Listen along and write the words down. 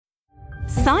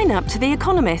Sign up to The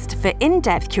Economist for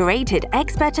in-depth curated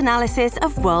expert analysis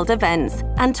of world events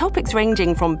and topics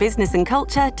ranging from business and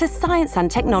culture to science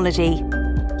and technology.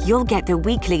 You'll get the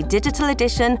weekly digital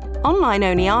edition,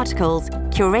 online-only articles,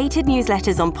 curated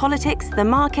newsletters on politics, the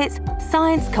markets,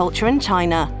 science, culture and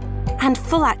China, and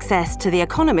full access to The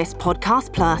Economist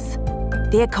Podcast Plus.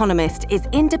 The Economist is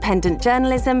independent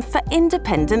journalism for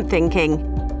independent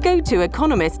thinking. Go to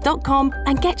economist.com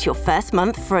and get your first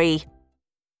month free.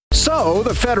 So,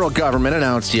 the federal government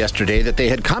announced yesterday that they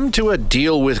had come to a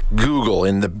deal with Google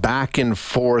in the back and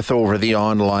forth over the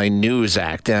Online News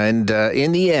Act. And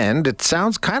in the end, it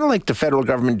sounds kind of like the federal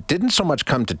government didn't so much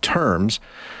come to terms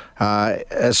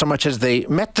so much as they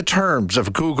met the terms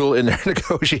of Google in their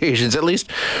negotiations, at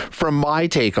least from my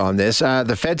take on this.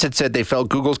 The feds had said they felt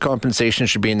Google's compensation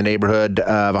should be in the neighborhood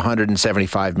of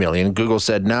 $175 million. Google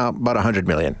said, no, about $100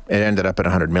 million. It ended up at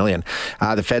 $100 million.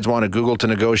 The feds wanted Google to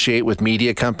negotiate with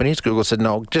media companies. Google said,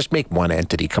 no, just make one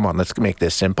entity. Come on, let's make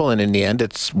this simple. And in the end,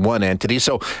 it's one entity.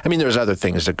 So, I mean, there's other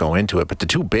things that go into it, but the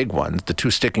two big ones, the two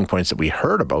sticking points that we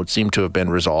heard about seem to have been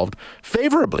resolved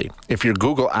favorably. If you're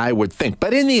Google, I would think.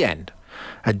 But in the end,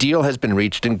 a deal has been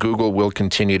reached and Google will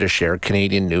continue to share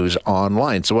Canadian news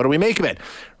online. So what do we make of it?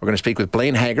 We're going to speak with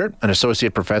Blaine Haggart, an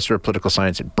associate professor of political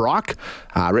science at Brock,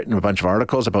 written a bunch of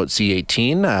articles about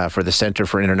C18 for the Center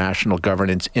for International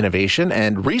Governance Innovation,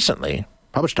 and recently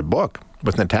published a book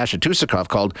with Natasha Tusikoff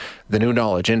called The New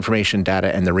Knowledge, Information,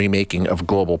 Data, and the Remaking of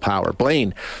Global Power.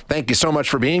 Blaine, thank you so much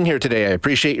for being here today. I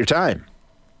appreciate your time.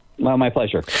 Well, my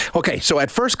pleasure. Okay, so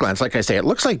at first glance, like I say, it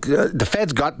looks like the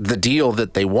feds got the deal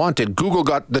that they wanted. Google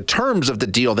got the terms of the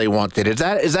deal they wanted. Is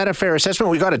that a fair assessment?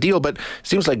 We got a deal, but it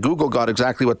seems like Google got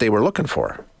exactly what they were looking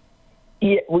for.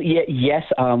 Yes,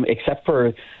 except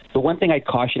for the one thing I'd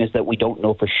caution is that we don't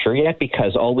know for sure yet,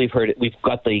 because all we've heard, we've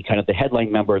got the kind of the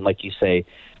headline number, and like you say,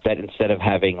 that instead of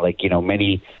having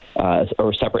many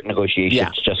or separate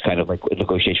negotiations, just kind of like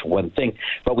negotiation one thing,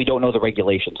 but we don't know the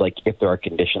regulations, like if there are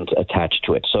conditions attached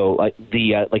to it. So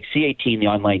the C18, the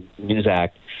Online News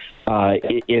Act,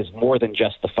 is more than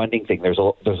just the funding thing. There's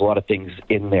a lot of things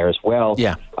in there as well.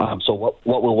 Yeah. So what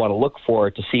we'll want to look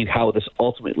for to see how this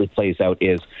ultimately plays out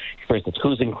is, for instance,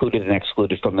 who's included and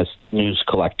excluded from this news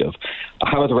collective?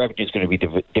 How are the revenues going to be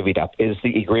divvied up? Is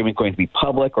the agreement going to be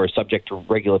public or subject to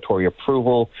regulatory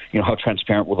approval? How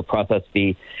transparent will the process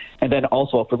be? And then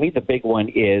also, for me, the big one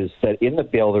is that in the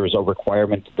bill, there's a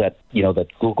requirement that that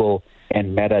Google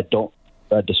and Meta don't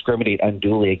discriminate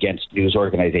unduly against news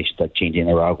organizations, like changing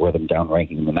their algorithm,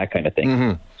 downranking them, and that kind of thing.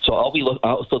 Mm-hmm. So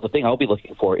so the thing I'll be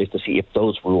looking for is to see if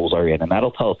those rules are in, and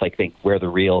that'll tell us, I think, where the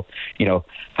real,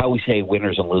 how we say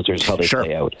winners and losers, how they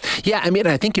play out. Yeah, I mean,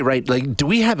 I think you're right. Like, do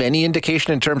we have any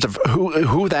indication in terms of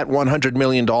who that $100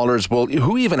 million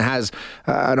who even has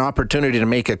an opportunity to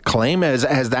make a claim?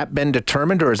 Has that been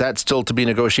determined, or is that still to be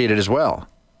negotiated as well?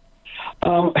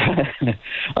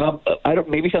 I don't.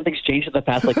 Maybe something's changed in the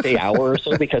past, hour or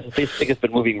so, because this thing has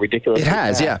been moving ridiculously. It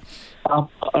has, fast. Yeah.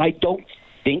 I don't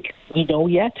think we know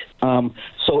yet.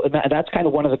 So that's kind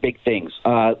of one of the big things.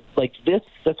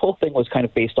 This whole thing was kind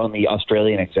of based on the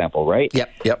Australian example, right?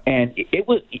 Yep. And it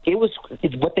was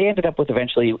what they ended up with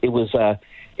eventually. It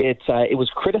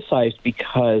was criticized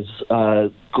because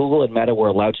Google and Meta were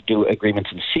allowed to do agreements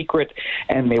in secret,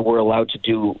 and they were allowed to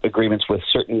do agreements with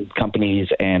certain companies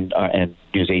and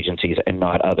news agencies and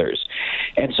not others.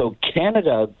 And so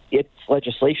Canada, its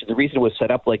legislation, the reason it was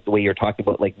set up like the way you're talking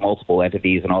about, like multiple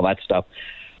entities and all that stuff,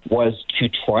 was to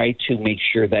try to make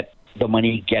sure that the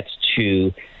money gets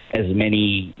to as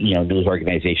many news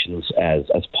organizations as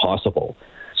possible.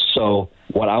 So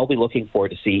what I'll be looking for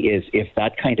to see is if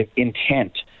that kind of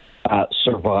intent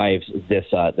survives this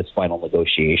final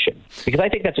negotiation, because I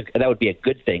think that would be a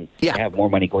good thing to have more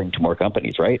money going to more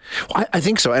companies, right? Well, I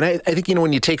think so, and I think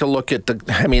when you take a look at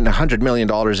 $100 million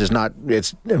is not.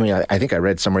 I think I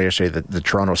read somewhere yesterday that the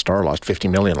Toronto Star lost $50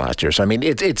 million last year. So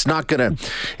it's not gonna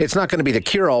be the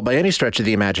cure all by any stretch of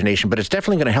the imagination, but it's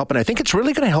definitely going to help, and I think it's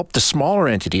really going to help the smaller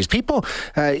entities. People,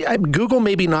 Google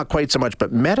maybe not quite so much,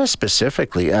 but Meta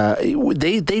specifically,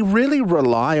 they really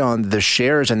rely on the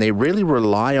shares, and they really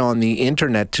rely on the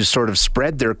internet to sort of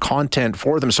spread their content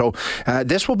for them. So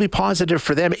this will be positive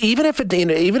for them, even if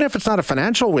it's not a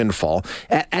financial windfall.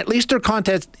 At least their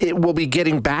content will be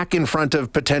getting back in front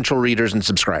of potential readers and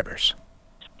subscribers.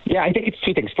 Yeah, I think it's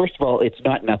two things. First of all, it's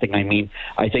not nothing. I mean,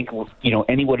 I think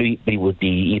anybody would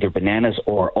be either bananas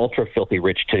or ultra filthy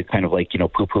rich to kind of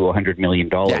poo-poo $100 million.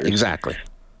 Yeah, exactly.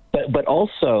 But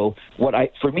also,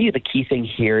 for me, the key thing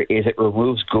here is it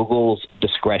removes Google's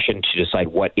discretion to decide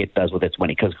what it does with its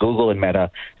money. Because Google and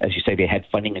Meta, as you say, they had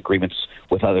funding agreements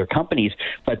with other companies.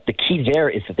 But the key there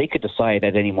is that they could decide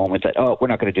at any moment that, we're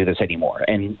not going to do this anymore.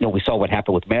 And we saw what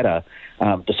happened with Meta,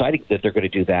 deciding that they're going to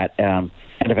do that, and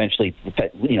eventually,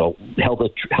 held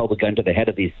the gun to the head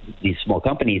of these small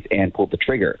companies and pulled the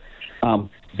trigger.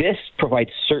 This provides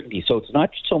certainty. So it's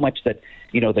not so much that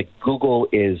that Google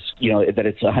is, that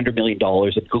it's $100 million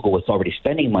that Google is already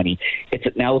spending money. It's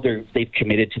that now they've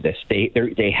committed to this.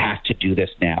 They have to do this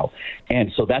now.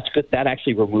 And so that's good. That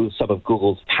actually removes some of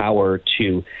Google's power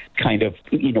to kind of,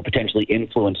 potentially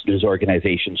influence news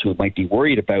organizations who might be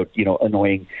worried about,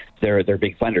 annoying their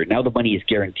big funder. Now the money is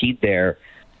guaranteed there.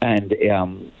 And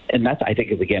that, I think,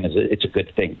 it's a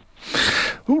good thing.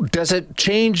 Ooh, does it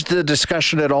change the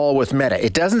discussion at all with Meta?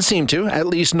 It doesn't seem to, at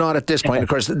least not at this point. Of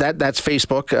course, that's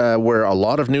Facebook, where a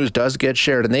lot of news does get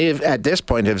shared. And they have, at this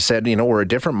point, have said, we're a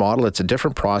different model. It's a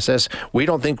different process. We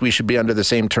don't think we should be under the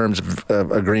same terms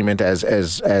of agreement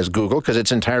as Google, because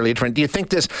it's entirely different. Do you think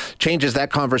this changes that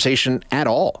conversation at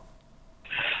all?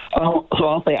 So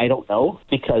I'll say I don't know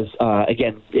because,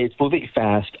 again, it's moving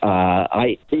fast.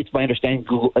 It's my understanding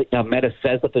Google Meta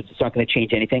says that it's not going to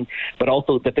change anything, but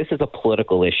also that this is a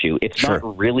political issue. It's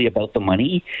not really about the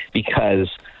money because,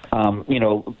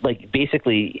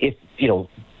 basically, if,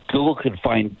 Google could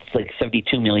find like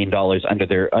 $72 million under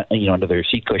their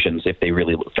seat cushions if they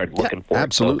really started looking for it.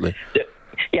 Absolutely.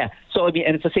 So, and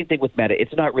it's the same thing with Meta.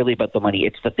 It's not really about the money.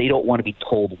 It's that they don't want to be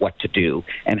told what to do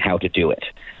and how to do it.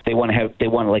 They want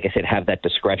to, like I said, have that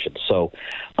discretion. So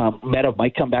Meta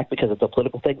might come back because it's a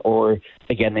political thing, or,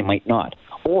 again, they might not.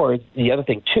 Or the other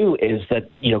thing, too, is that,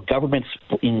 governments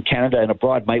in Canada and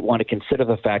abroad might want to consider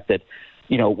the fact that,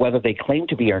 whether they claim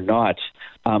to be or not,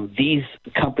 these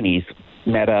companies,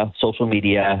 Meta, social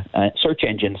media, search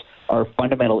engines, are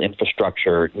fundamental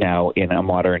infrastructure now in a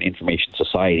modern information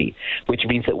society, which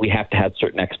means that we have to have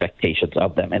certain expectations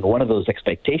of them. And one of those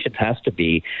expectations has to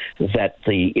be that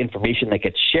the information that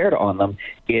gets shared on them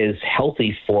is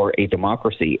healthy for a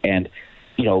democracy. And,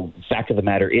 fact of the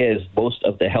matter is most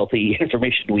of the healthy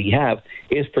information we have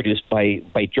is produced by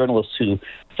journalists who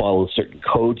follow certain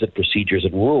codes and procedures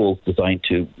and rules designed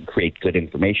to create good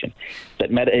information.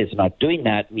 That Meta is not doing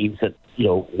that means that,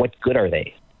 what good are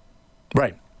they?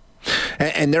 Right.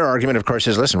 And their argument, of course,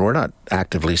 is, listen, we're not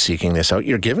actively seeking this out.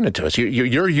 You're giving it to us.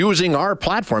 You're using our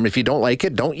platform. If you don't like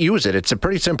it, don't use it. It's a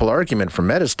pretty simple argument from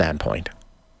Meta's standpoint.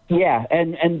 Yeah,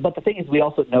 but the thing is, we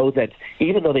also know that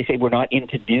even though they say we're not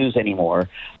into news anymore,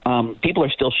 people are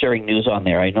still sharing news on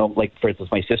there. I know, like, for instance,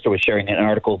 my sister was sharing an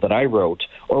article that I wrote,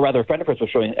 or rather a friend of hers was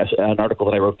showing an article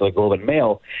that I wrote for the Globe and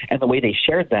Mail, and the way they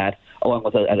shared that, along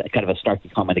with a kind of a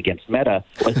snarky comment against Meta,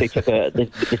 was they took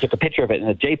a picture of it in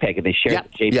a JPEG, and they shared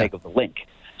the JPEG of the link.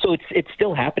 So it's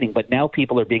still happening, but now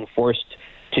people are being forced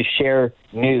to share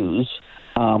news,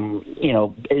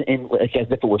 as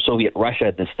if it were Soviet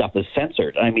Russia, this stuff is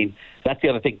censored. I mean, that's the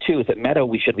other thing, too, is that Meta,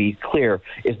 we should be clear,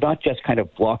 is not just kind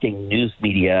of blocking news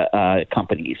media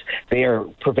companies. They are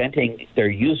preventing their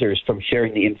users from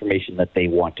sharing the information that they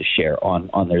want to share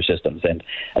on their systems. And,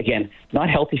 again, not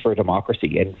healthy for a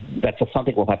democracy. And that's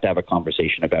something we'll have to have a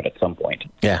conversation about at some point.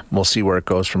 Yeah, we'll see where it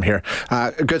goes from here.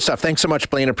 Good stuff. Thanks so much,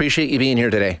 Blaine. Appreciate you being here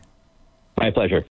today. My pleasure.